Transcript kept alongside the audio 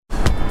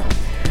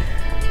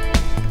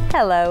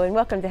Hello and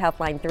welcome to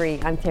Healthline 3.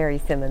 I'm Terry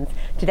Simmons.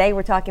 Today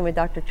we're talking with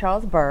Dr.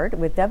 Charles Byrd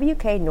with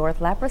WK North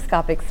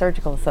Laparoscopic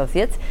Surgical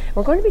Associates.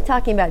 We're going to be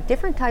talking about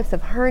different types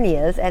of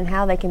hernias and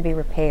how they can be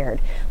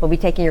repaired. We'll be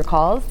taking your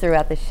calls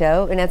throughout the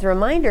show, and as a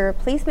reminder,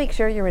 please make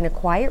sure you're in a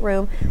quiet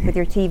room with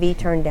your TV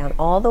turned down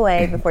all the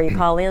way before you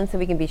call in so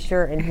we can be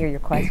sure and hear your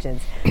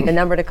questions. The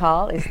number to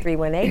call is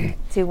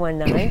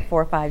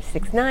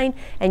 318-219-4569,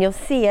 and you'll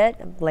see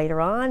it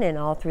later on and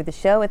all through the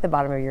show at the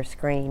bottom of your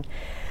screen.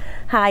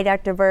 Hi,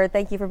 Dr. Byrd.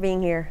 Thank you for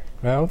being here.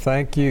 Well,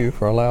 thank you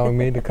for allowing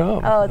me to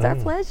come. Oh, it's our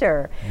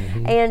pleasure.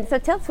 And so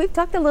tell us, we've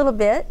talked a little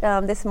bit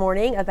this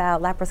morning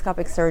about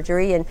laparoscopic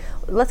surgery, and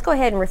let's go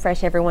ahead and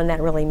refresh everyone that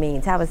really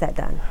means. How is that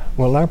done?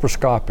 Well,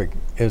 laparoscopic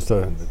is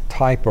a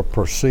type of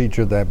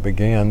procedure that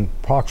began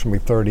approximately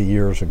 30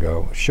 years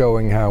ago,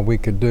 showing how we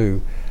could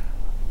do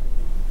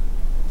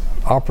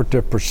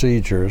operative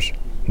procedures.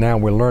 Now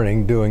we're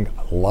learning, doing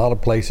a lot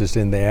of places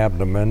in the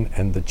abdomen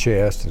and the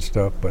chest and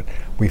stuff, but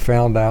we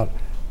found out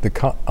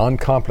the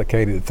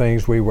uncomplicated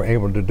things we were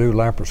able to do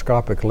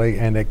laparoscopically,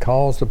 and it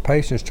caused the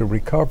patients to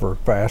recover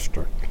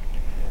faster.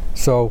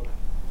 So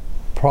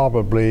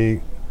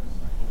probably,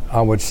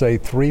 I would say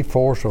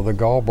 3/4 of the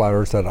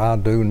gallbladders that I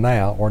do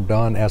now are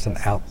done as an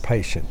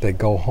outpatient. They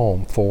go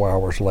home 4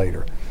 hours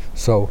later.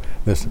 So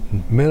this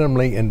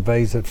minimally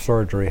invasive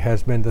surgery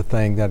has been the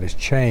thing that has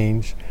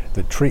changed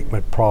the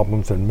treatment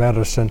problems in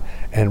medicine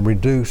and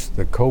reduced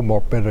the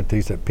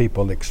comorbidities that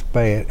people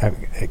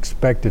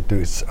expected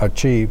to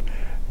achieve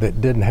that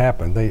didn't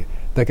happen. They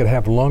could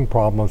have lung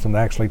problems and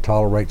actually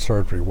tolerate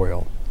surgery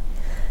well.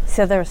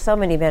 So there are so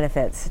many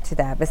benefits to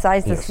that.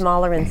 Besides the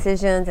smaller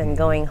incisions and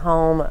going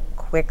home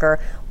quicker,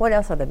 what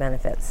else are the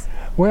benefits?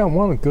 Well,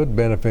 one of the good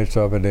benefits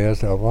of it is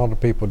that a lot of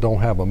people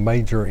don't have a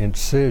major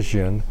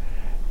incision,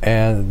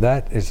 and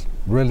that is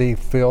really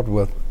filled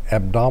with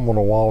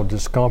abdominal wall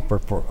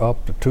discomfort for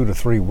up to 2 to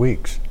 3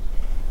 weeks.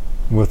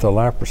 With a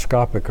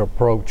laparoscopic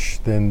approach,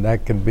 then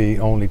that can be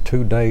only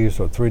 2 days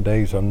or 3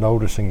 days of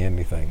noticing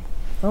anything.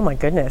 Oh my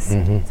goodness,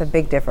 it's a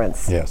big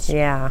difference. Yes.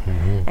 Yeah,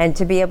 and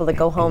to be able to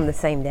go home the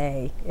same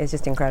day is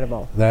just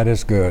incredible. That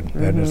is good,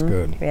 that is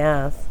good.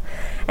 Yes.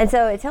 And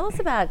so tell us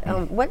about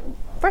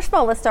first of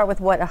all, let's start with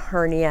what a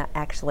hernia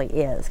actually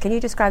is. Can you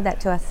describe that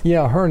to us?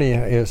 Yeah, a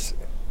hernia is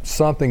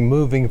something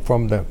moving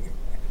from the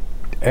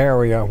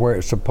area where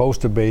it's supposed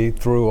to be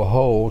through a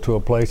hole to a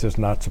place it's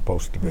not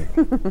supposed to be.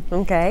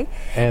 Okay.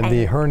 And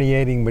the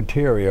herniating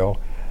material,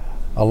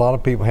 a lot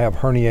of people have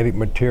herniated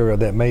material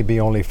that may be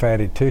only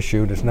fatty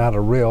tissue. It's not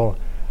a real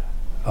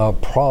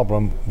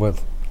problem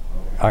with,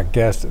 I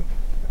guess,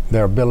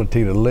 their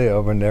ability to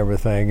live and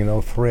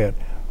everything, threat.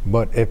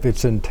 But if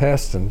it's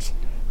intestines,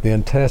 the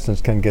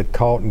intestines can get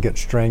caught and get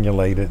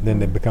strangulated,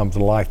 then it becomes a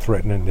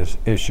life-threatening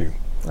issue.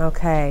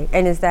 Okay.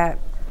 And is that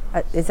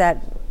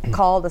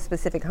called a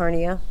specific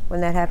hernia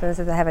when that happens?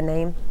 Does it have a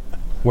name?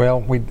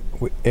 Well,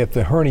 if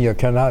the hernia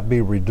cannot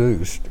be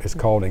reduced, it's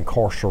called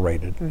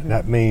incarcerated.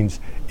 That means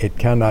it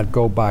cannot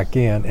go back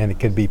in, and it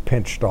can be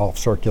pinched off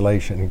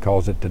circulation and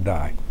cause it to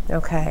die.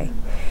 Okay.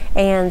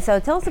 And so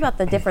tell us about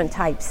the different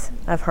types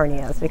of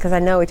hernias, because I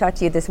know we talked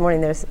to you this morning,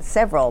 there's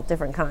several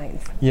different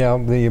kinds. Yeah,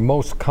 the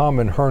most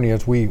common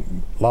hernias a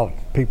lot of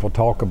people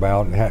talk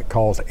about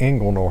calls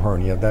inguinal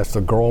hernia. That's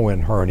the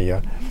groin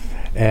hernia.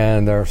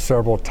 And there are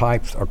several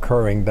types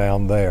occurring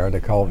down there. They're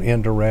called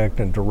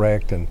indirect and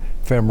direct and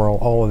femoral,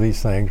 all of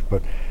these things,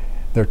 but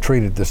they're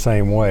treated the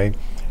same way.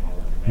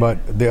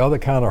 But the other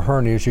kind of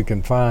hernias you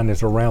can find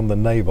is around the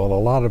navel.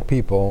 A lot of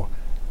people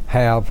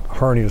have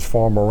hernias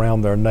form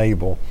around their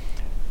navel.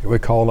 We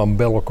call them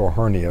umbilical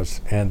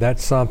hernias, and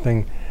that's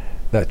something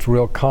that's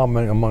real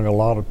common among a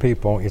lot of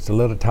people. It's a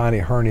little tiny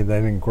hernia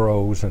that then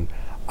grows, and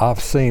I've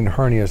seen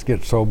hernias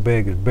get so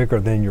big, it's bigger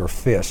than your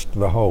fist,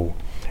 the hole.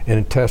 And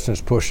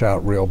intestines push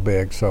out real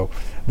big. So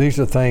these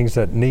are things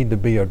that need to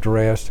be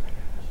addressed,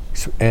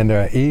 and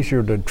they're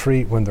easier to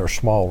treat when they're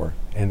smaller.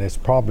 And it's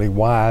probably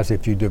wise,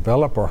 if you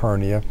develop a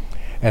hernia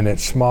and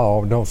it's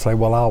small, don't say,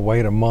 well, I'll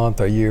wait a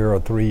month, a year, or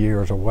 3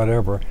 years, or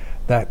whatever.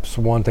 That's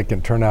one that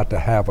can turn out to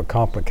have a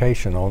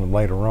complication on them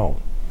later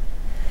on.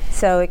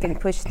 So it can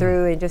push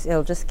through and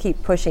it'll just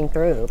keep pushing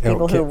through.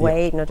 People who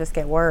wait, and it'll just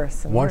get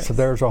worse and Once worse.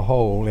 There's a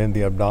hole in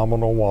the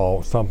abdominal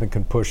wall, something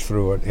can push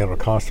through it. It'll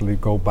constantly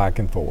go back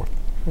and forth.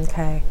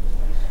 Okay.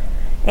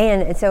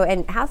 And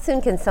how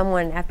soon can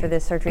someone after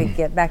this surgery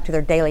get back to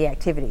their daily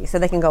activities? So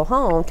they can go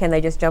home, can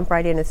they just jump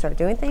right in and start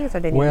doing things,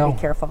 or do they need to be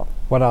careful?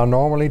 What I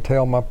normally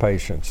tell my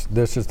patients,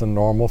 this is the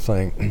normal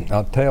thing,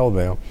 I'll tell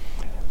them,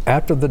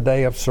 after the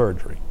day of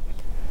surgery,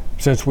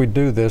 since we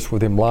do this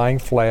with him lying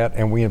flat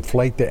and we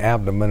inflate the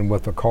abdomen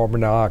with a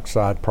carbon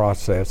dioxide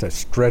process that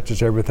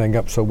stretches everything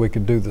up so we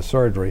can do the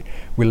surgery,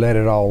 we let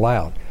it all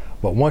out.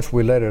 But once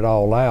we let it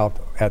all out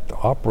at the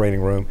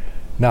operating room,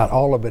 not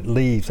all of it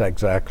leaves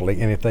exactly,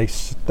 and if they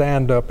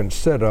stand up and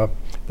sit up,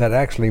 that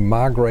actually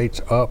migrates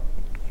up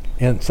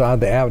inside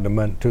the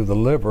abdomen to the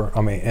liver,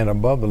 and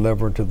above the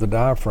liver to the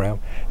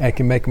diaphragm, and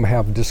can make them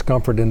have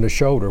discomfort in the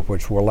shoulder,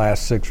 which will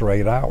last 6 or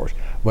 8 hours.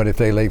 But if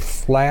they lay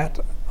flat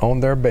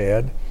on their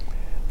bed,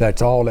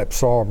 that's all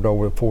absorbed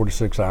over a 4 to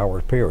 6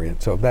 hour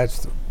period. So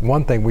that's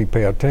one thing we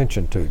pay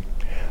attention to.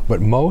 But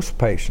most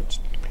patients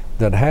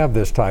that have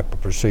this type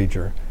of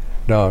procedure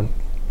done,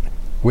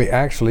 we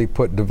actually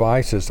put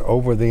devices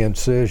over the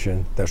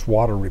incision that's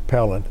water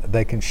repellent.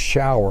 They can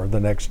shower the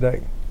next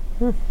day.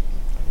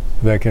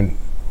 They can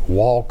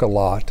walk a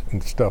lot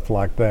and stuff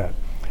like that.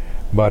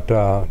 But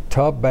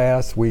tub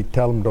baths, we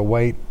tell them to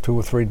wait 2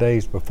 or 3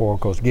 days before,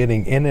 because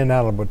getting in and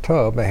out of a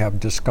tub, they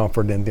have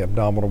discomfort in the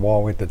abdominal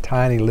wall with the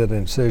tiny little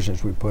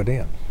incisions we put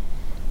in.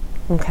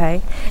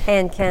 Okay.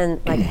 And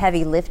can, like,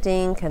 heavy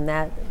lifting, can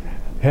that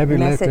Heavy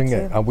mess it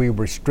lifting, too? we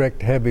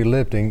restrict heavy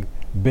lifting,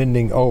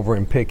 bending over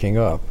and picking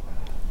up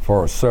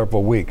for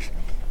several weeks.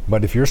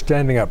 But if you're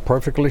standing up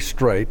perfectly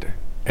straight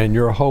and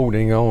you're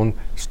holding on,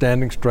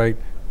 standing straight,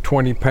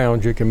 20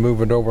 pounds, you can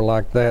move it over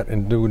like that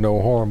and do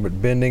no harm,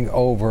 but bending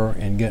over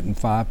and getting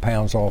 5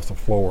 pounds off the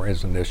floor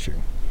is an issue.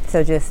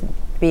 So just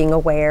being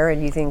aware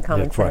and using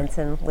common That's right. sense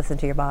and listen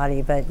to your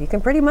body, but you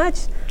can pretty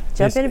much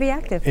jump in and be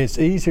active. It's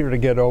easier to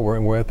get over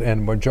and with,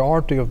 and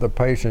majority of the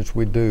patients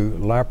we do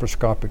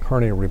laparoscopic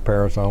hernia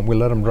repairs on, we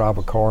let them drive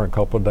a car in a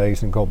couple of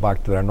days and go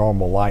back to their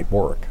normal light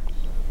work.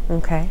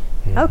 Okay.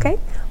 Okay.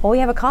 Well, we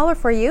have a caller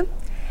for you.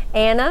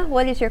 Anna,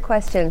 what is your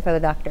question for the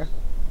doctor?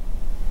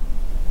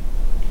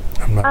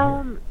 I'm not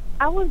here.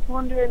 I was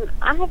wondering,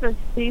 I have a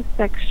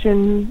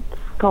C-section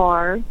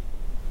scar,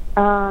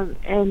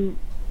 and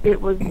it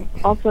was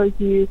also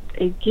used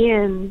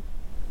again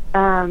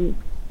for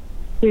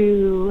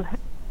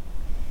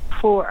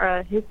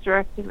a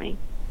hysterectomy,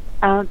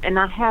 and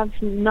I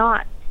have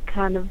not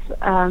kind of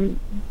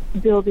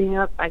building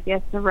up, I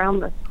guess, around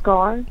the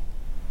scar,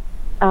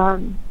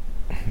 and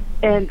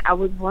I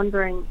was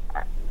wondering,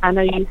 I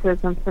know you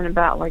said something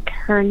about like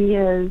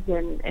hernias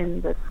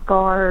and the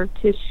scar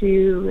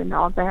tissue and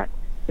all that.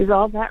 Is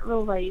all that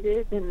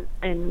related,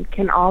 and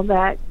can all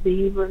that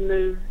be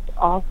removed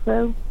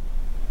also?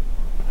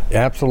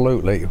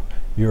 Absolutely.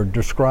 You're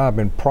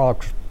describing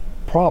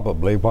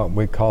probably what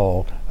we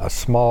call a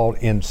small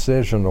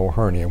incisional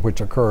hernia,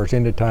 which occurs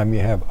anytime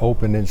you have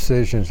open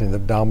incisions in the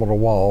abdominal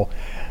wall.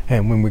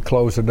 And when we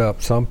close it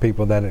up, some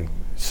people, that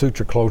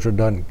suture closure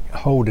doesn't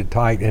hold it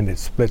tight and it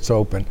splits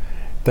open,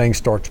 things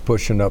starts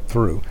pushing up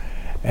through.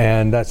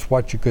 And that's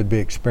what you could be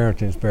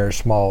experiencing, is very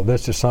small.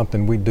 This is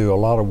something we do a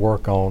lot of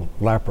work on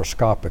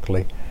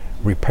laparoscopically,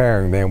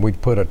 repairing them. We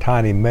put a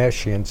tiny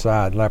mesh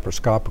inside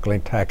laparoscopically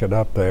and tack it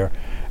up there,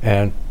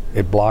 and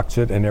it blocks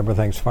it and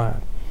everything's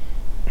fine.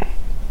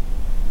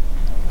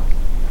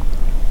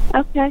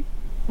 Okay.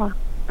 Well,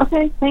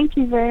 okay, thank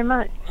you very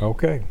much.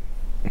 Okay.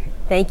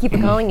 Thank you for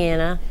calling,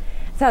 Anna.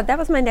 So that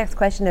was my next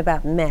question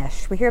about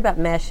mesh. We hear about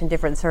mesh in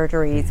different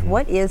surgeries.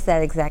 What is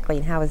that exactly,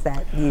 and how is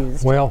that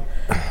used? Well,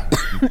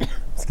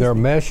 there are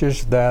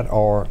meshes that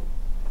are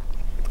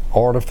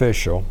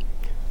artificial,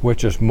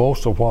 which is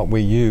most of what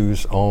we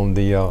use on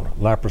the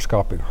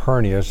laparoscopic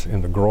hernias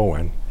in the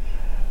groin.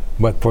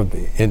 But for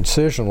the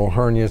incisional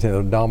hernias in the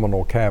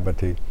abdominal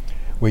cavity,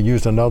 we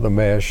use another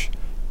mesh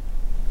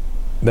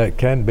that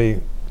can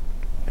be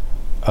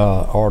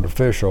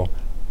artificial,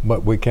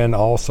 but we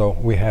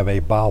have a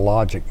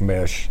biologic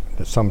mesh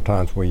that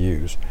sometimes we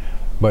use.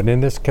 But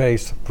in this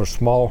case, for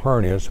small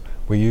hernias,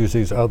 we use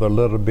these other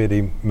little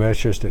bitty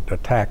meshes that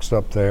attacks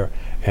up there,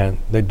 and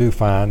they do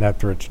fine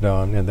after it's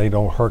done, and they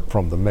don't hurt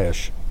from the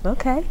mesh.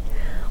 Okay.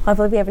 Well, I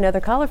believe we have another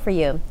caller for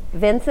you.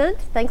 Vincent,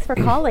 thanks for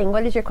calling.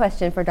 What is your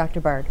question for Dr.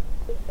 Byrd?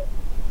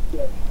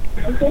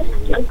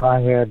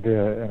 I had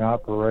an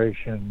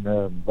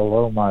operation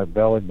below my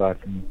belly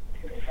button,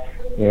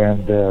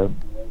 and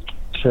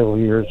several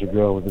years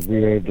ago the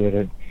VA did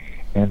it,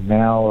 and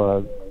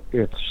now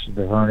the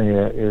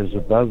hernia is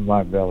above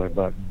my belly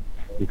button.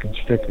 You can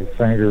stick your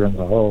finger in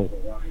the hole.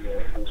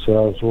 So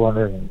I was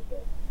wondering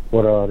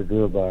what I ought to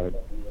do about it.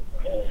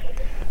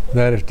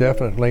 That is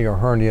definitely a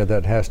hernia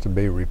that has to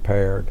be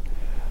repaired.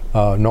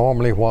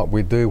 Normally what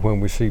we do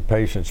when we see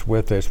patients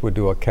with this, we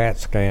do a CAT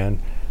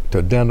scan to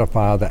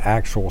identify the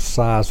actual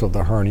size of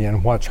the hernia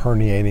and what's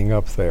herniating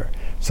up there.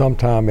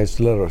 Sometimes it's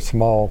little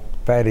small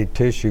fatty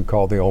tissue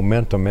called the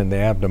omentum in the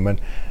abdomen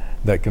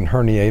that can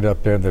herniate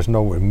up there. There's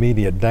no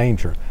immediate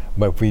danger.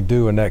 But if we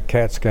do in that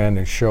CAT scan,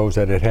 it shows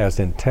that it has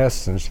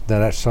intestines,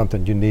 then that's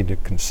something you need to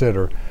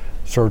consider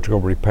surgical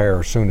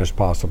repair as soon as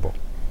possible.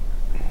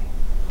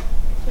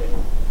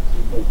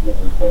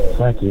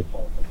 Thank you.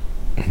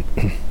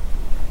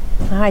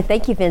 All right,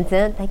 thank you,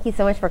 Vincent. Thank you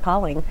so much for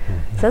calling.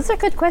 So those are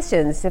good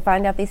questions to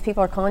find out these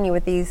people are calling you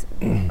with these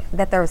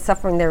that they're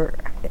suffering, they're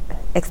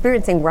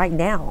experiencing right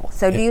now.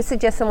 So do you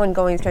suggest someone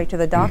going straight to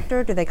the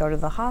doctor? Do they go to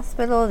the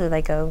hospital? Do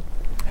they go?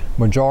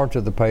 Majority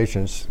of the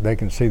patients, they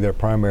can see their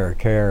primary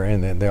care,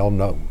 and then they'll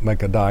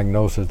make a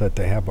diagnosis that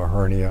they have a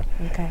hernia.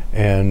 Okay.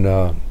 And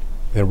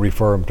they'll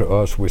refer them to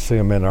us. We see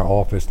them in our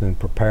office and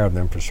prepare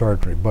them for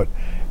surgery. But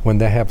when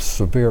they have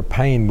severe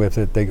pain with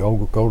it, they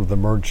go to the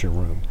emergency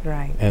room.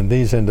 Right. And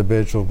these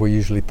individuals, we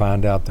usually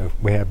find out that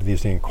we have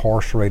these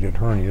incarcerated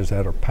hernias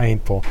that are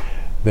painful.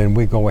 then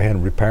we go ahead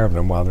and repair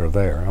them while they're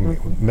there. I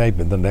mean,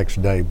 maybe the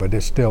next day, but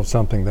it's still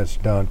something that's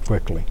done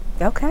quickly.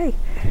 Okay.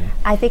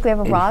 I think we have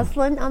a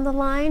Rosalind on the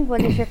line.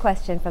 What is your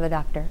question for the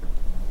doctor?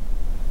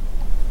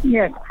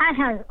 Yes, I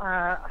had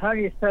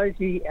hernia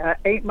surgery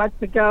 8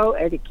 months ago,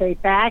 and it came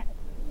back.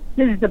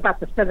 This is about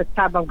the seventh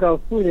time I'm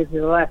going through this in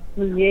the last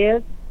 3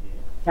 years.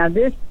 Now,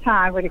 this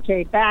time when it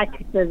came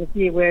back, it doesn't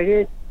see where it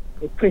is.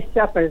 It pushed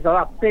up and it's a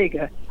lot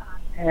bigger.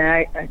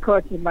 And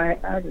according to my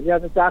the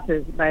other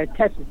doctors, my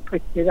intestines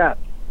pushed it up.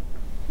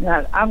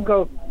 Now, I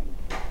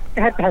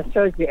have to have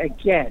surgery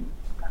again.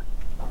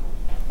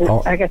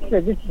 Like I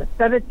said, this is the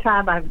seventh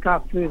time I've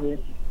gone through this.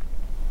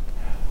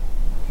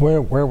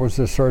 Where was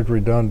this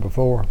surgery done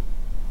before?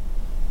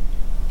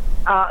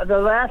 The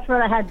last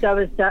one I had done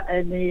was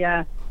in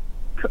the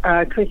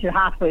Christian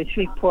Hospital in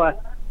Shreveport.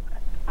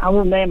 I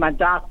won't name my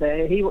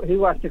doctor. He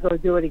wants to go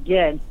do it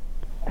again.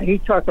 And he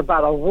talked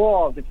about a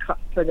wall to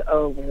put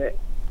over it.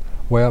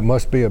 Well, it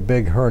must be a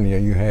big hernia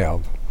you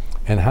have.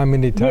 And how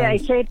many times? Yeah,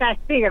 it came back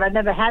big, and I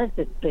never had it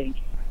this big.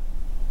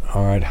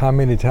 All right. How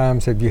many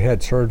times have you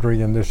had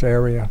surgery in this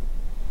area?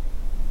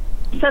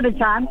 7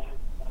 times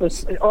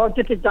with all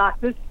different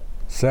doctors.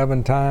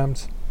 7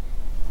 times?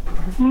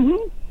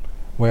 Mm-hmm.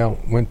 Well,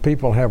 when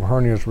people have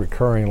hernias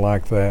recurring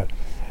like that,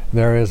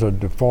 there is a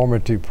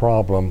deformity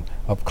problem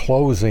of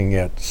closing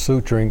it,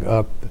 suturing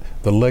up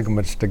the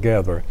ligaments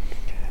together.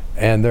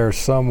 And there's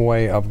some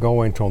way of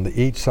going to on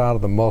each side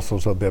of the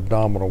muscles of the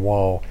abdominal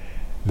wall.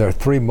 There are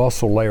 3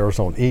 muscle layers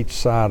on each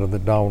side of the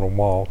abdominal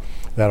wall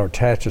that are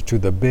attached to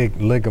the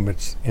big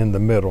ligaments in the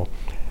middle.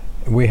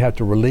 We have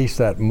to release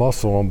that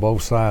muscle on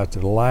both sides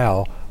to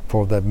allow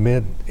for the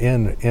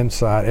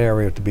inside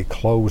area to be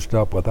closed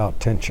up without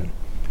tension.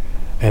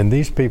 And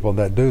these people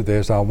that do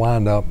this, I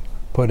wind up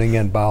putting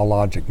in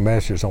biologic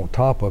meshes on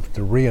top of it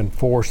to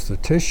reinforce the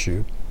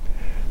tissue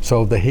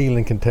so the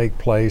healing can take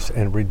place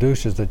and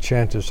reduces the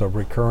chances of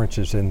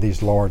recurrences in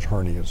these large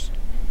hernias.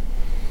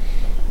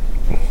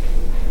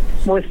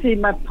 Well, see,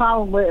 my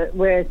problem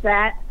where it's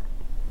at,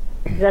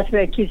 that's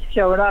where it keeps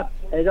showing up.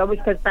 It always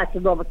comes back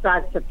to normal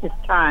size except this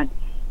time.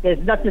 There's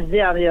nothing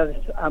there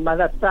on my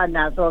left side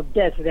now. It's all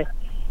dead. So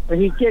when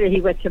he did it,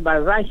 he went to my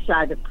right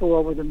side to pull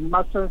over the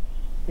muscle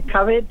to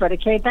cover it, but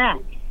it came back.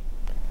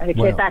 And it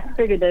came back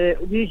bigger than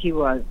it usually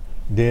was.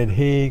 Did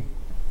he,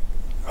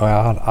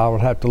 I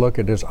would have to look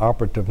at his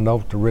operative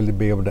note to really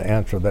be able to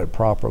answer that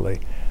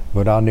properly.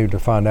 But I need to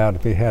find out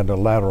if he had a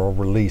lateral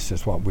release,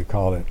 is what we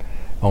call it,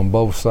 on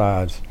both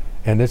sides.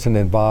 And it's an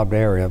involved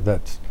area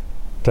that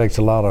takes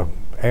a lot of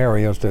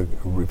areas to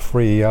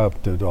free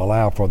up to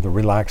allow for the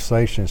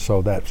relaxation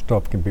so that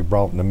stuff can be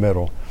brought in the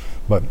middle.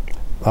 But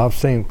I've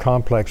seen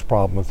complex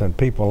problems, and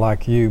people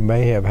like you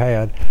may have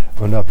had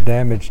enough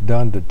damage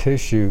done to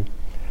tissue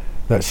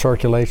that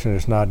circulation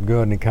is not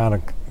good, and it kind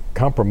of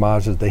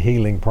compromises the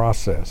healing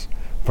process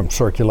from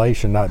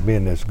circulation not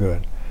being as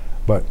good.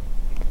 But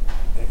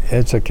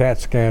it's a CAT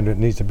scan that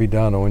needs to be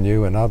done on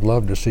you, and I'd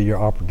love to see your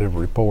operative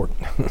report.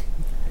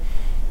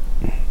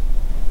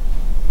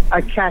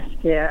 A CAT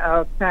scan,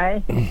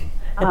 okay.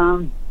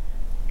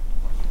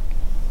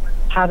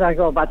 How do I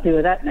go about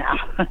doing that now?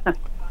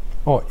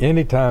 Well,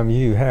 anytime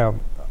you have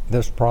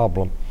this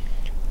problem,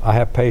 I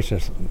have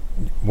patients,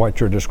 what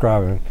you're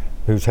describing,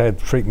 who's had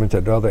treatments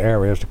at other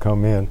areas to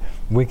come in,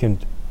 we can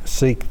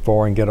seek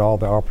for and get all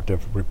the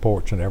operative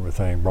reports and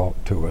everything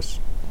brought to us.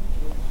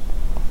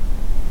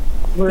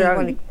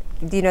 Do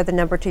you know the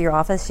number to your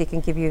office? You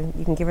can give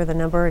her the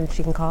number and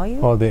she can call you?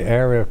 Oh, the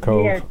area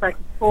code. Yes, I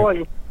can call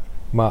you.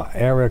 My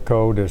area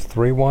code is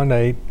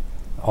 318.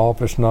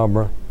 Office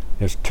number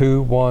is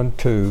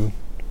 212-6710.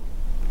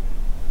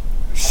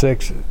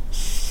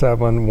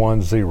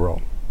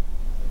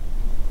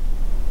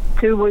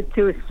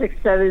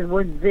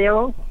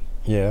 212-6710.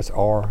 Yes,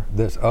 or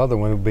this other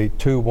one would be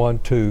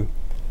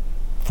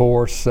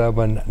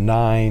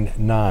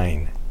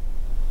 212-4799.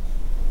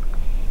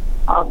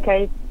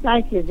 Okay,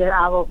 thank you. Then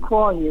I will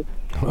call you.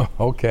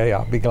 Okay,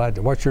 I'll be glad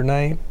to. What's your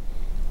name?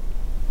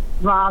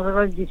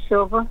 Rosalind De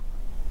Silva.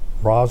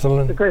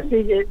 Rosalind? Because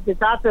see, the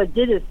doctor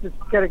did it, is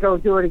going to go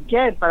do it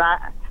again, but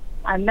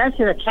I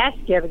mentioned a CAT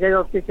scan, but they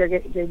don't think they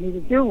need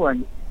to do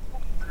one.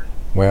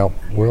 Well,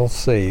 we'll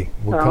see.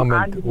 We'll So come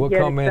I in. need to We'll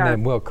get come it in done.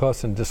 and we'll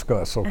cuss and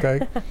discuss.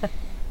 Okay.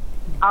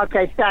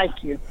 Okay,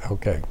 thank you.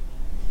 Okay.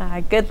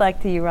 Good luck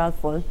to you,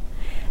 Rosalind.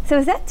 So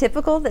is that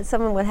typical that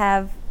someone would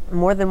have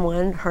more than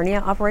one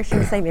hernia operation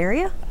in the same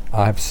area?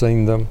 I've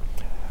seen them.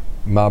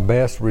 My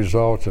best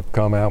results have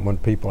come out when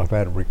people have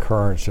had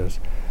recurrences.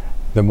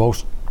 The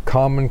most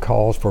common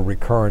cause for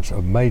recurrence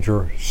of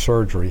major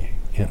surgery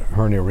in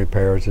hernia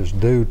repairs is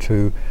due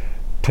to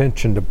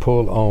tension to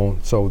pull on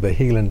so the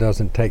healing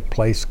doesn't take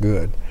place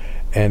good.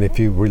 And if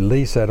you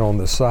release that on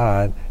the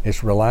side,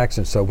 it's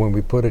relaxing, so when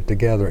we put it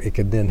together, it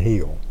can then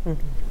heal.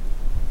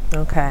 Mm-hmm.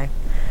 Okay.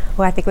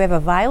 Well, I think we have a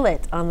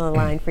Violet on the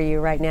line for you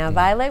right now.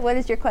 Violet, what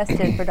is your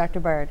question for Dr.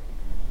 Byrd?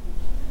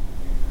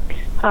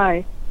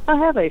 Hi. I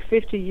have a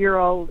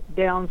 50-year-old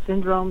Down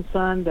syndrome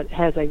son that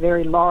has a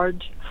very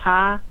large,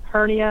 high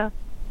hernia.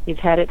 He's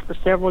had it for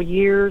several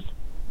years.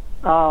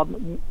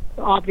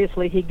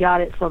 obviously he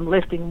got it from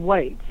lifting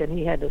weights, and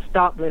he had to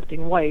stop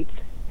lifting weights.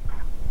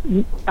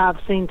 I've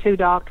seen 2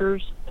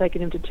 doctors,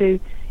 taking him to 2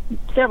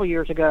 several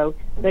years ago.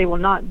 They will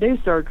not do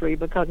surgery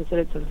because they said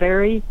it's a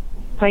very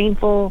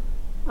painful,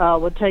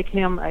 would take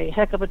him a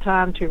heck of a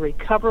time to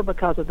recover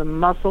because of the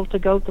muscle to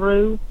go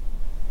through.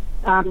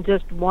 I'm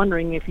just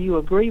wondering if you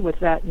agree with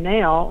that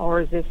now,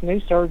 or is this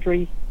new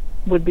surgery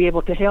would be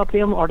able to help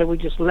him, or do we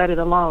just let it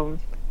alone?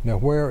 Now,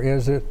 where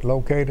is it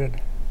located?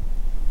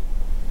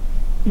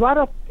 Right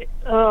up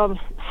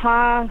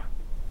high,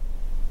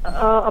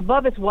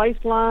 above his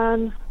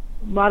waistline,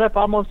 right up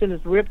almost in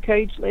his rib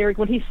cage area.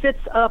 When he sits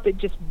up, it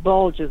just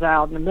bulges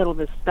out in the middle of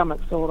his stomach,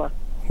 sort of.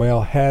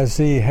 Well, has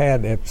he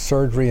had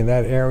surgery in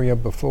that area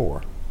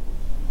before?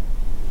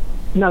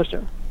 No,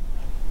 sir.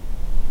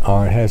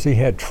 Or has he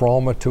had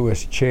trauma to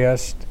his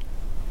chest,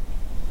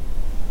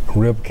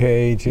 rib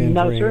cage injury?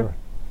 No, sir.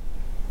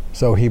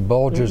 So he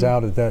bulges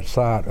out at that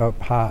side up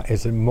high.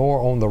 Is it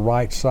more on the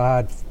right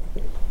side?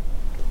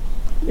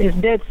 It's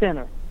dead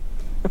center.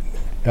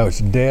 Oh, it's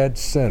dead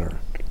center.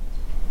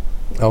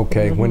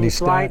 Okay, when he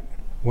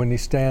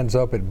stands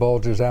up, it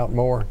bulges out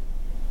more?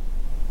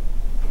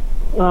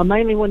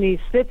 Mainly when he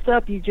sits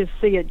up, you just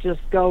see it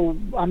just go,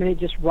 it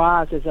just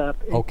rises up.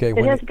 Okay.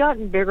 It has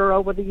gotten bigger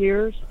over the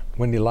years.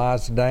 When he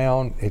lies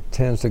down, it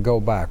tends to go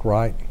back,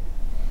 right?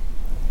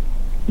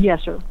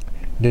 Yes, sir.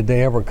 Did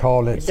they ever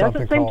call it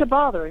something doesn't seem to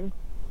bother him.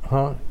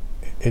 Huh?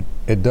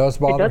 It does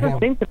bother him? It doesn't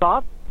seem to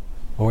bother.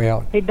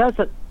 Well, he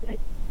doesn't.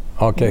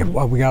 Okay,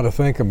 what we got to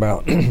think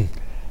about,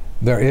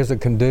 there is a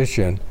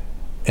condition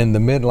in the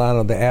midline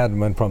of the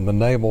abdomen from the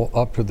navel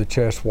up to the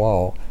chest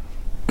wall.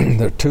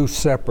 There are 2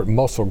 separate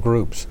muscle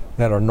groups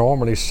that are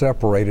normally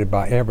separated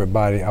by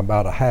everybody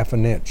about a ½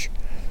 an inch.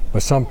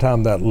 But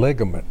sometimes that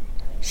ligament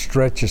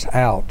stretches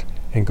out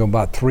and go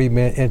about 3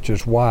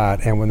 inches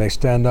wide, and when they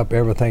stand up,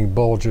 everything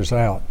bulges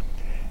out.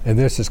 And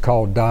this is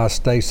called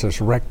diastasis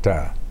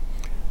recti,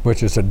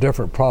 which is a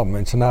different problem.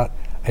 It's not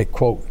a,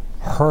 quote,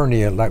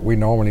 hernia like we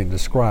normally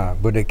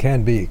describe, but it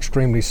can be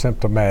extremely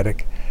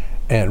symptomatic,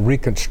 and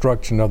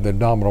reconstruction of the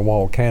abdominal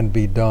wall can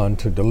be done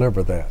to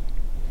deliver that.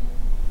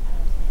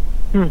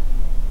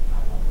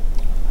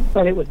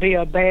 But it would be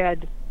a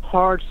bad,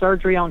 hard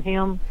surgery on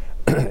him?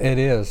 It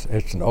is.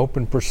 It's an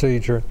open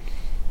procedure,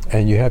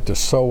 and you have to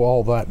sew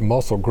all that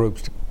muscle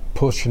groups,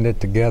 pushing it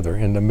together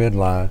in the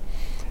midline.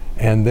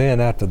 And then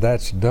after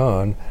that's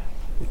done,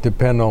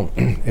 depending on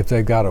if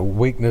they've got a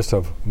weakness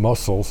of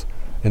muscles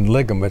and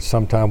ligaments,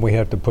 sometimes we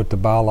have to put the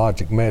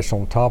biologic mesh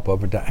on top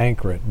of it to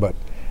anchor it. But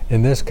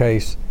in this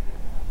case,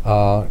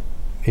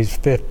 he's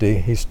 50,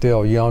 he's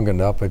still young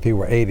enough. If he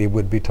were 80,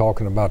 we'd be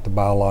talking about the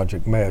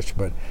biologic mesh,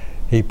 but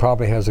he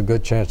probably has a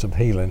good chance of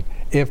healing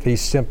if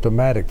he's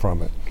symptomatic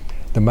from it.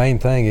 The main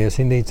thing is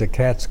he needs a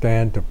CAT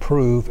scan to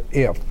prove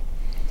if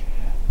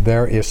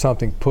there is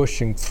something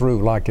pushing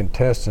through, like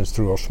intestines,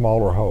 through a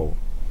smaller hole.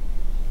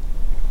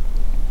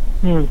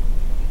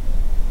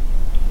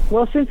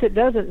 Well, since it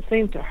doesn't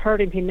seem to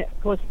hurt him,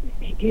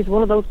 he's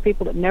one of those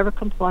people that never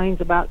complains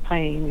about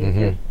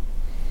pain.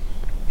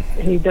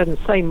 He doesn't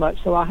say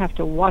much, so I have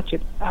to watch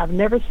it. I've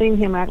never seen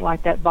him act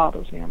like that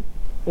bothers him.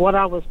 What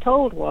I was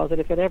told was that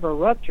if it ever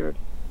ruptured,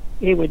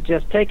 it would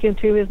just take him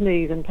to his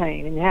knees in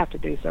pain, and you have to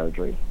do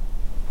surgery.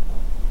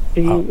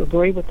 Do you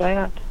agree with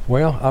that?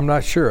 Well, I'm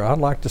not sure. I'd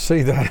like to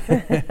see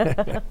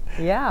that.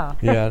 Yeah.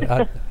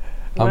 Yeah.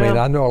 I mean,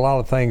 I know a lot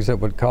of things that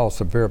would cause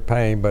severe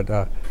pain, but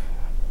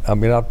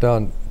I've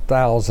done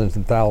thousands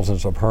and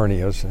thousands of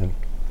hernias, and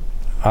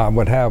I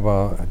would have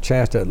a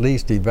chance to at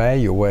least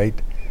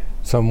evaluate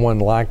someone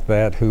like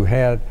that who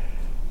had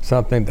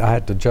something I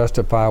had to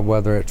justify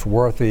whether it's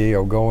worthy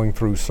of going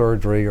through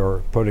surgery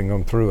or putting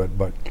them through it.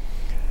 But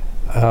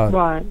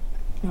right.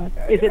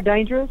 Is it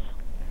dangerous?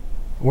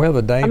 Well,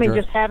 the danger.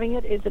 Just having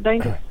it, is it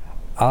dangerous?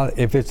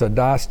 If it's a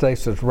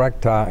diastasis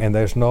recti and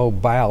there's no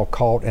bowel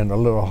caught in a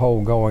little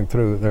hole going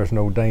through, there's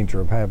no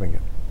danger of having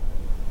it.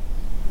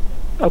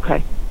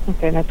 Okay,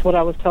 that's what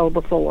I was told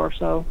before.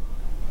 So,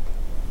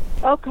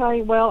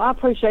 okay, well, I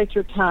appreciate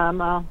your time.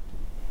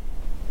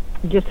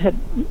 Was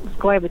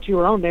glad that you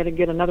were on there to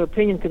get another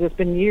opinion, because it's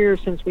been years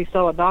since we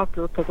saw a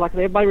doctor, because like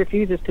everybody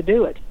refuses to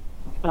do it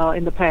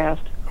in the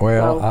past.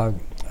 Well,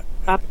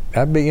 so,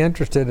 I'd be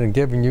interested in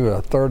giving you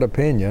a third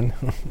opinion.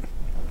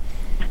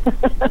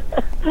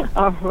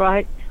 All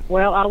right.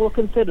 Well, I will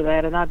consider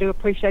that, and I do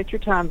appreciate your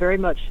time very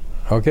much.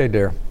 Okay,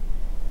 dear.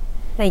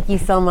 Thank you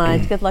so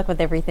much. Good luck with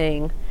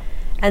everything.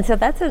 And so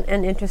that's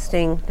an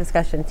interesting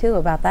discussion too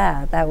about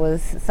that. That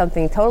was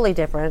something totally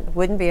different.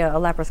 Wouldn't be a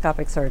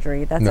laparoscopic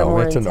surgery. That's a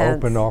more it's intense. an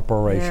open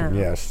operation.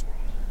 Yeah. Yes.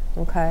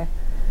 Okay.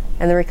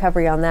 And the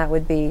recovery on that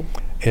would be?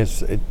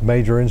 It's a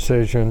major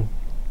incision.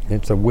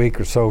 It's a week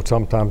or so,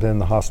 sometimes in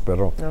the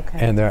hospital. Okay.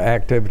 And their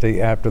activity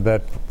after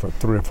that for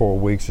 3 or 4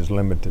 weeks is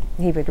limited.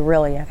 He would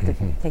really have to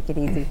take it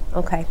easy.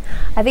 Okay.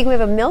 I think we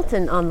have a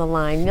Milton on the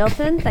line.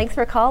 Milton, thanks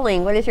for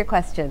calling. What is your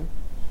question?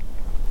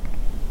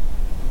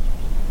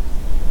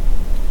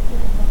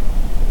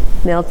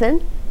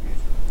 Milton?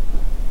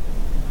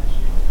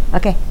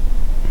 Okay.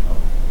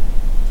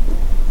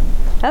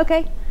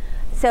 Okay.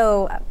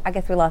 So I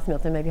guess we lost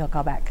Milton. Maybe he'll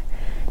call back.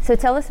 So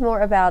tell us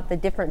more about the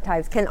different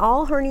types. Can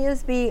all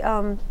hernias be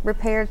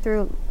repaired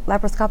through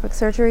laparoscopic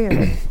surgery?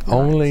 Or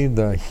only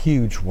the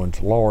huge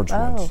ones, large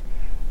ones.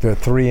 They're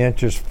 3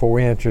 inches, 4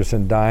 inches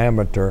in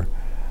diameter.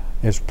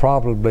 It's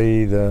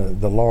probably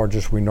the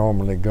largest we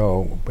normally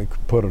go. We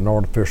could put an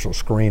artificial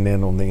screen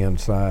in on the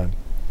inside.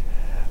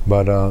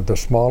 But the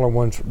smaller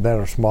ones that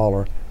are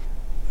smaller,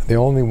 the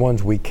only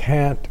ones we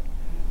can't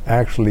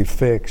actually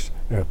fix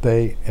if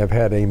they have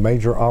had a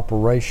major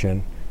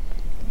operation,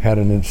 had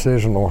an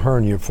incisional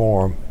hernia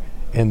form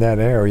in that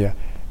area,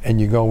 and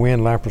you go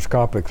in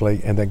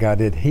laparoscopically and they got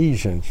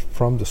adhesions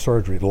from the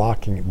surgery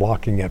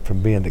blocking it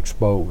from being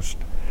exposed.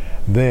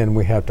 Then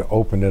we have to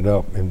open it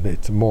up, and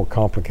it's a more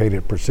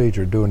complicated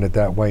procedure doing it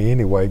that way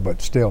anyway,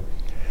 but still,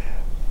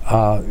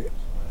 I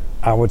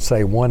would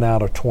say 1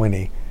 out of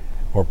 20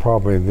 are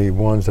probably the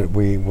ones that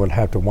we would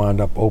have to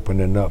wind up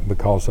opening up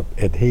because of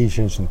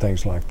adhesions and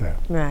things like that.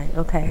 Right,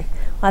 okay.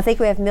 Well, I think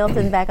we have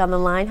Milton back on the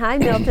line. Hi,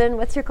 Milton.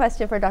 What's your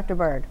question for Dr.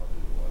 Byrd?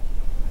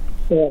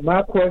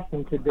 My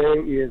question today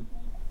is,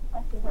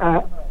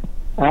 I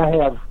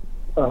have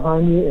a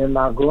hernia in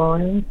my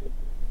groin,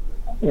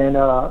 and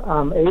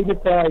I'm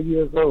 85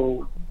 years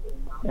old,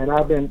 and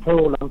I've been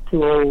told I'm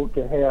too old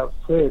to have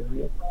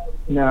surgery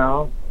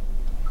now.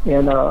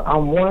 And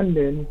I'm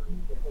wondering,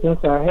 since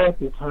I have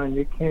this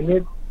hernia, can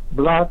it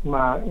block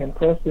my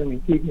intestine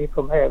and keep me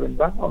from having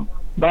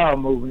bowel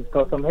movements?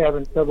 Because I'm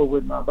having trouble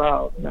with my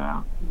bowels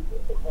now.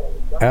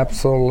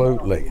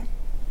 Absolutely.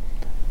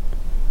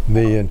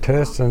 The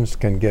intestines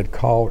can get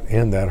caught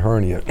in that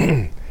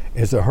hernia.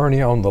 Is the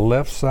hernia on the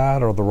left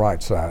side or the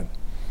right side?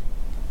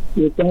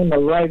 It's on the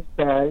right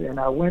side, and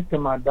I went to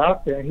my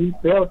doctor, and he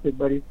felt it,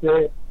 but he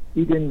said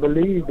he didn't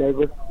believe that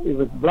it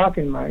was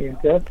blocking my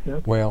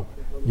intestine. Well,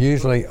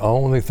 usually the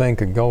only thing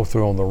could go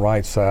through on the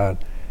right side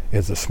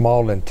is the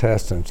small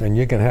intestines, and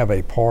you can have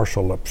a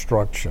partial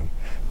obstruction.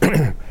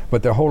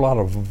 But there are a whole lot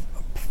of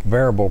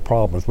variable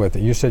problems with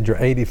it. You said you're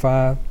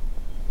 85?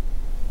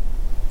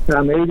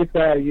 I'm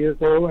 85 years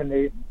old, and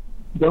they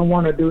don't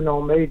want to do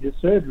no major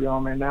surgery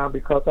on me now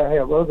because I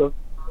have other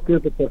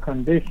physical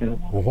conditions.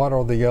 Well, what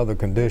are the other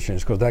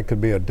conditions? Because that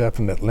could be a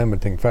definite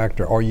limiting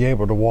factor. Are you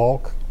able to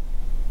walk?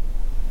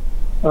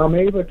 I'm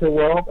able to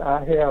walk.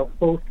 I have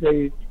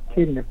post-stage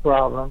kidney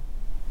problem,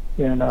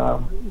 and I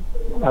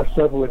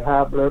suffer with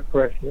high blood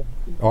pressure.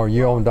 Are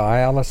you on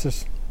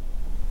dialysis?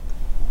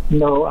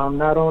 No, I'm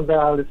not on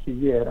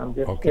dialysis yet. I'm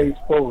just stage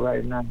 4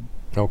 right now.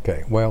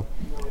 Okay, well,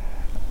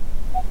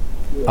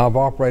 I've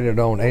operated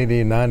on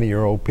 80 and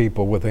 90-year-old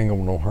people with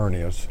inguinal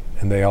hernias,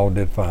 and they all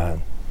did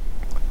fine.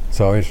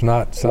 So it's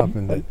not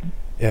something that,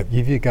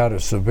 if you've got a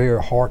severe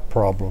heart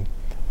problem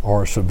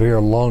or a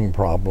severe lung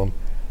problem,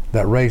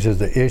 that raises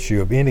the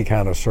issue of any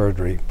kind of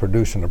surgery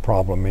producing a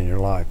problem in your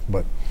life.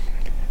 But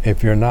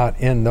if you're not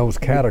in those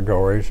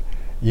categories,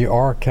 you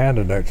are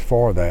candidates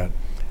for that.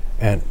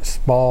 And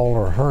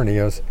smaller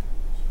hernias,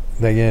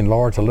 they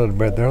enlarge a little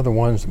bit. They're the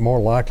ones more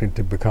likely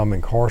to become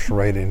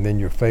incarcerated, and then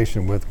you're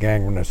facing with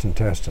gangrenous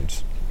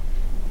intestines.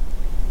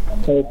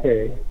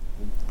 Okay.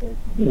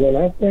 Well,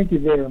 I thank you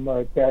very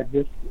much. I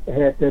just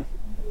had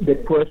the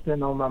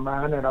question on my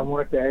mind, and I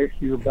wanted to ask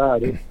you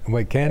about it. Well,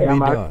 it can be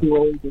done.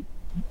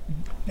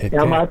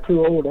 Am I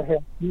too old to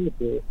have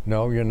surgery?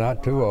 No, you're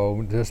not too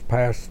old. This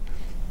past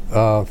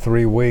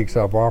 3 weeks,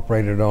 I've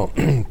operated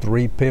on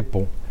three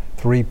people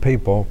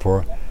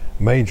for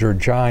major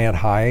giant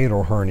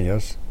hiatal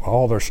hernias.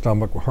 All their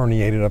stomach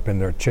herniated up in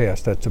their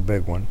chest. That's a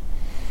big one.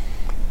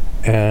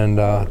 And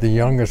the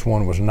youngest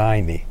one was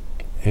 90,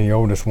 and the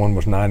oldest one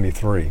was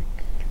 93.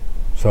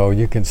 So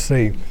you can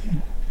see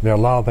there are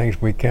a lot of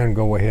things we can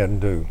go ahead and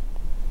do.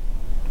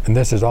 And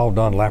this is all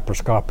done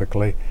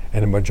laparoscopically,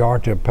 and the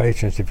majority of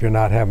patients, if you're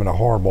not having a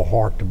horrible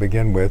heart to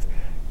begin with,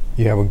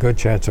 you have a good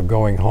chance of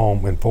going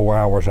home in 4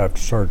 hours after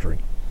surgery.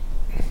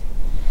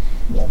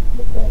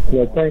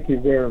 Well, thank you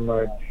very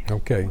much.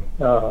 Okay.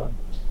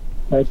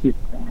 Thank you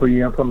for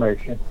your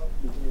information.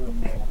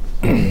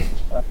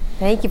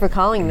 Thank you for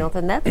calling,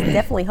 Milton. That's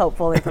definitely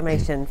hopeful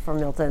information from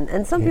Milton.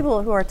 And some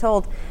people who are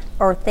told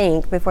or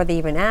think before they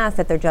even ask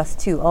that they're just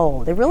too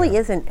old. It really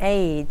isn't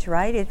age,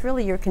 right? It's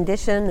really your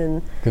condition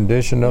and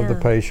condition of the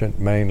patient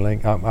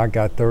mainly. I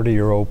got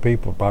 30-year-old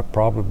people. I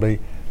probably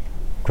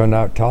could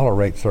not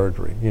tolerate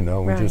surgery. You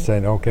know, we're just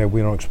saying, okay,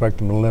 we don't expect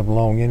them to live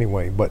long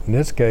anyway. But in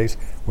this case,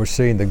 we're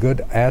seeing the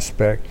good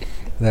aspect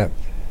that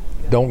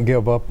don't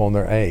give up on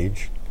their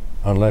age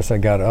unless they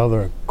got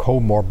other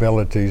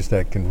comorbidities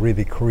that can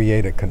really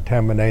create a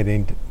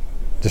contaminating,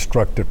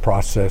 destructive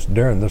process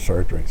during the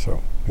surgery.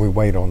 So we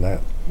wait on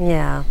that.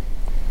 Yeah.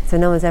 So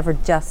no one's ever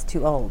just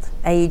too old.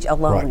 Age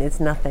alone is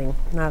nothing.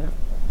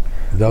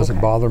 Doesn't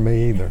bother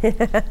me either.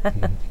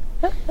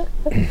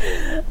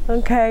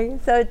 Okay.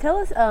 So tell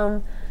us,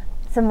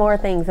 some more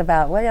things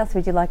about, what else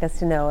would you like us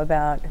to know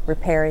about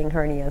repairing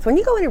hernias? When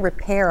you go in to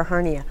repair a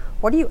hernia,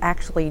 what are you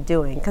actually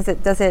doing? Because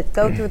does it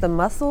go through the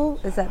muscle?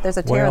 Is that there's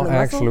a tear in the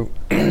muscle? Well,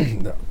 actually,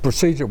 the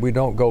procedure, we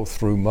don't go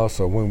through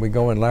muscle. When we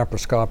go in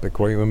laparoscopic,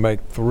 we make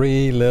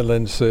 3 little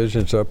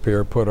incisions up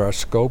here, put our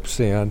scopes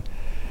in,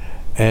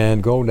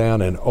 and go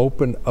down and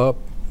open up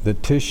the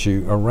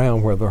tissue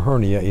around where the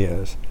hernia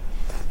is.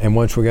 And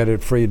once we get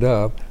it freed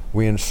up,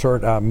 we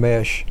insert our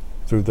mesh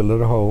through the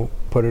little hole,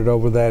 put it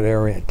over that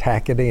area,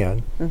 tack it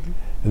in, and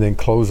then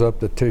close up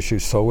the tissue,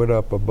 sew it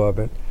up above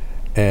it,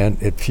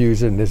 and it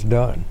fuses and it's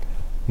done.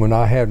 When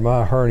I had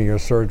my hernia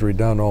surgery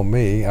done on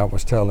me, I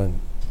was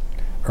telling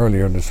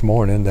earlier this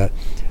morning that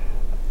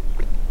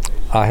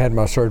I had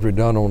my surgery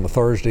done on a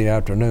Thursday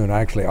afternoon. I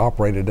actually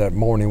operated that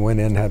morning, went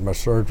in and had my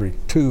surgery,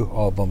 2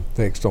 of them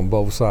fixed on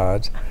both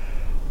sides.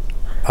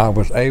 I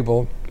was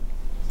able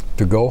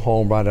to go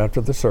home right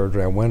after the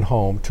surgery. I went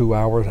home 2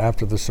 hours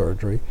after the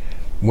surgery,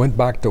 went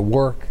back to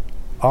work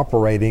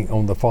operating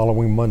on the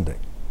following Monday.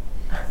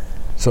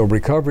 So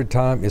recovery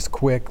time is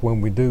quick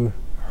when we do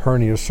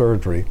hernia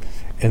surgery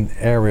in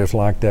areas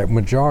like that.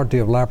 Majority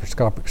of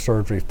laparoscopic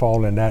surgery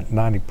fall in that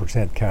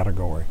 90%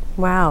 category.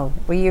 Wow.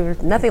 Well, you're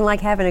nothing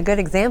like having a good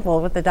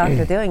example with the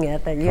doctor doing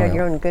it, that you had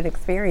your own good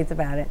experience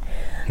about it.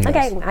 Yes.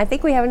 Okay, I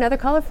think we have another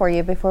caller for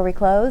you before we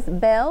close.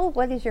 Belle,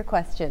 what is your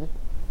question?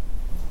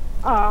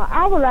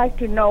 I would like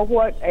to know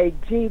what a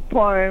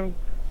G-perm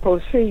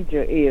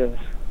procedure is.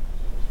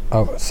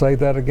 Say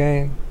that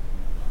again.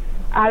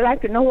 I'd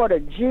like to know what a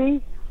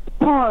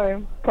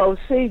G-perm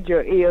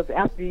procedure is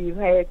after you've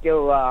had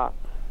your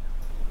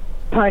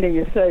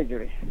hernia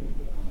surgery.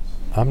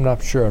 I'm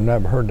not sure. I've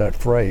never heard that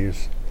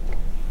phrase.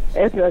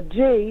 It's a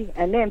G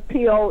and then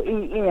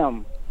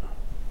P-O-E-M.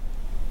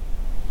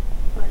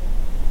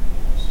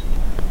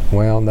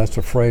 Well, that's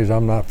a phrase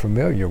I'm not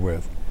familiar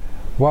with.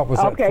 What was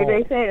that for? Okay,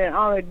 they say they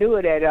only do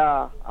it at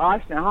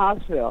Austin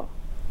Hospital.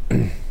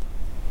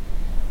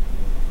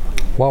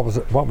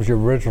 What was your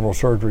original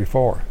surgery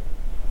for?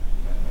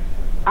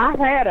 I've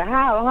had a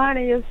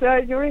hernia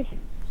surgery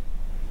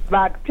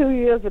about 2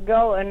 years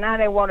ago, and now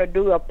they want to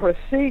do a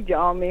procedure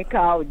on me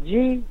called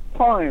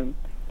G-perm,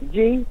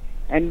 G,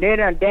 and then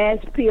a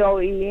dash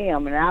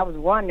P-O-E-M, and I was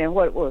wondering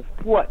what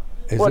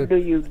do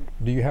you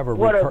have a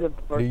what are the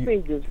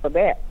procedures for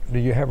that? Do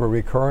you have a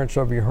recurrence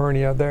of your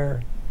hernia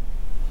there?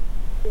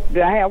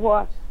 Do I have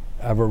what?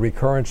 Have a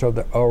recurrence of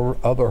the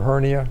other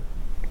hernia?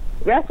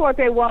 That's what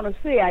they want to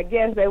see. I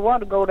guess they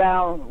want to go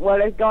down. Well,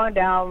 it's going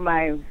down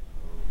my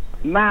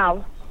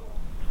mouth,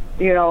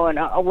 you know, and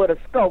with a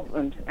scope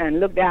and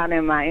look down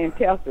in my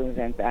intestines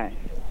and things.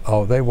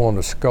 Oh, they want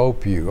to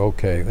scope you.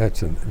 Okay,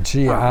 that's a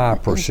GI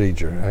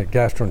procedure, a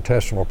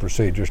gastrointestinal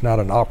procedure. It's not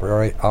an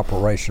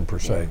operation per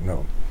se,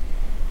 no.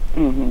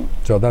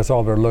 So that's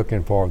all they're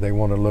looking for. They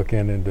want to look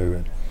in and do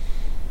it.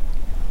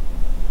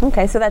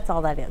 Okay, so that's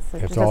all that is.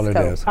 That's all it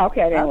is.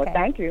 Okay, then. Well,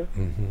 thank you.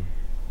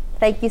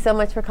 Thank you so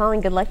much for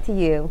calling. Good luck to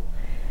you.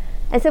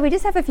 And so we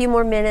just have a few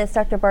more minutes.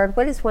 Dr. Byrd,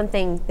 what is one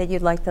thing that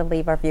you'd like to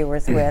leave our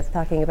viewers with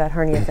talking about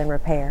hernias and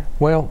repair?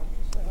 Well,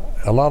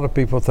 a lot of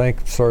people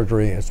think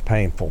surgery is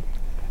painful,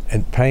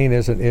 and pain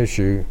is an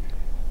issue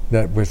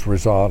that was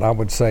resolved. I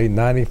would say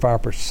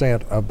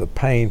 95% of the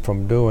pain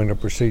from doing the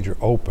procedure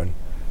open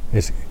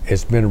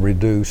it's been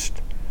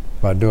reduced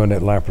by doing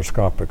it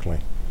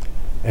laparoscopically.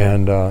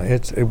 And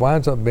it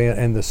winds up being,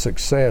 and the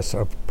success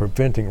of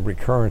preventing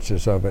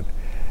recurrences of it,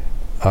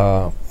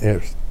 the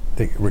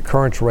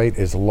recurrence rate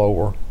is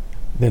lower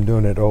than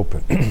doing it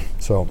open.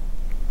 So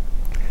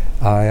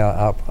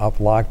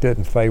I've liked it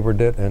and favored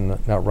it, and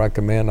I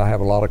recommend. I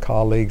have a lot of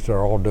colleagues that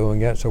are all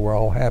doing it, so we're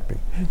all happy.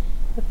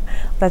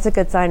 That's a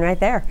good sign right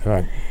there.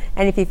 Right.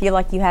 And if you feel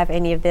like you have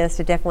any of this,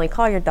 to definitely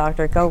call your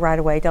doctor. Go right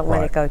away. Don't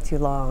let it go too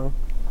long.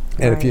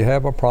 And if you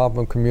have a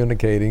problem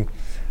communicating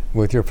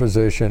with your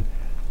physician,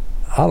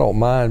 I don't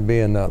mind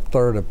being a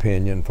third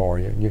opinion for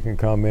you. You can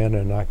come in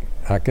and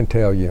I can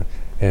tell you,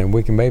 and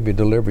we can maybe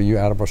deliver you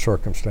out of a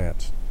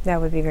circumstance. That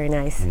would be very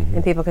nice.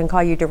 And people can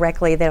call you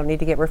directly. They don't need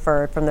to get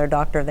referred from their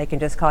doctor. They can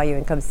just call you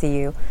and come see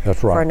you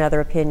for another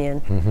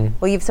opinion.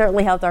 Well, you've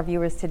certainly helped our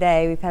viewers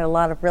today. We've had a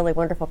lot of really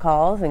wonderful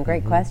calls and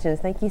great questions.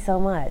 Thank you so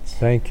much.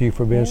 Thank you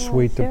for being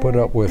sweet to put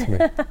up with me.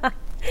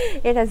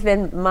 It has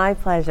been my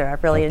pleasure.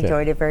 I've really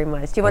enjoyed it very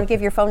much. Do you want to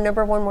give your phone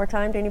number one more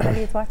time to anybody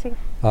who's watching?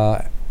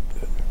 The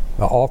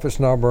office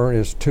number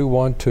is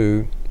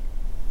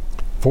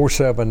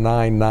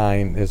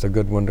 212-4799 is a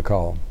good one to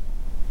call.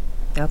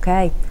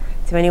 Okay.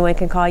 So anyone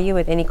can call you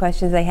with any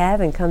questions they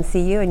have and come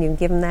see you, and you can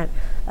give them that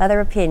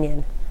other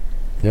opinion.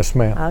 Yes,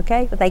 ma'am.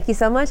 Okay. Well, thank you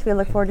so much. We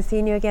look forward to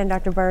seeing you again,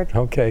 Dr. Byrd.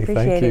 Okay.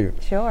 Appreciate thank you.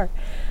 Sure.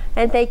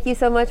 And thank you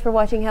so much for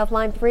watching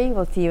Healthline 3.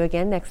 We'll see you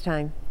again next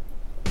time.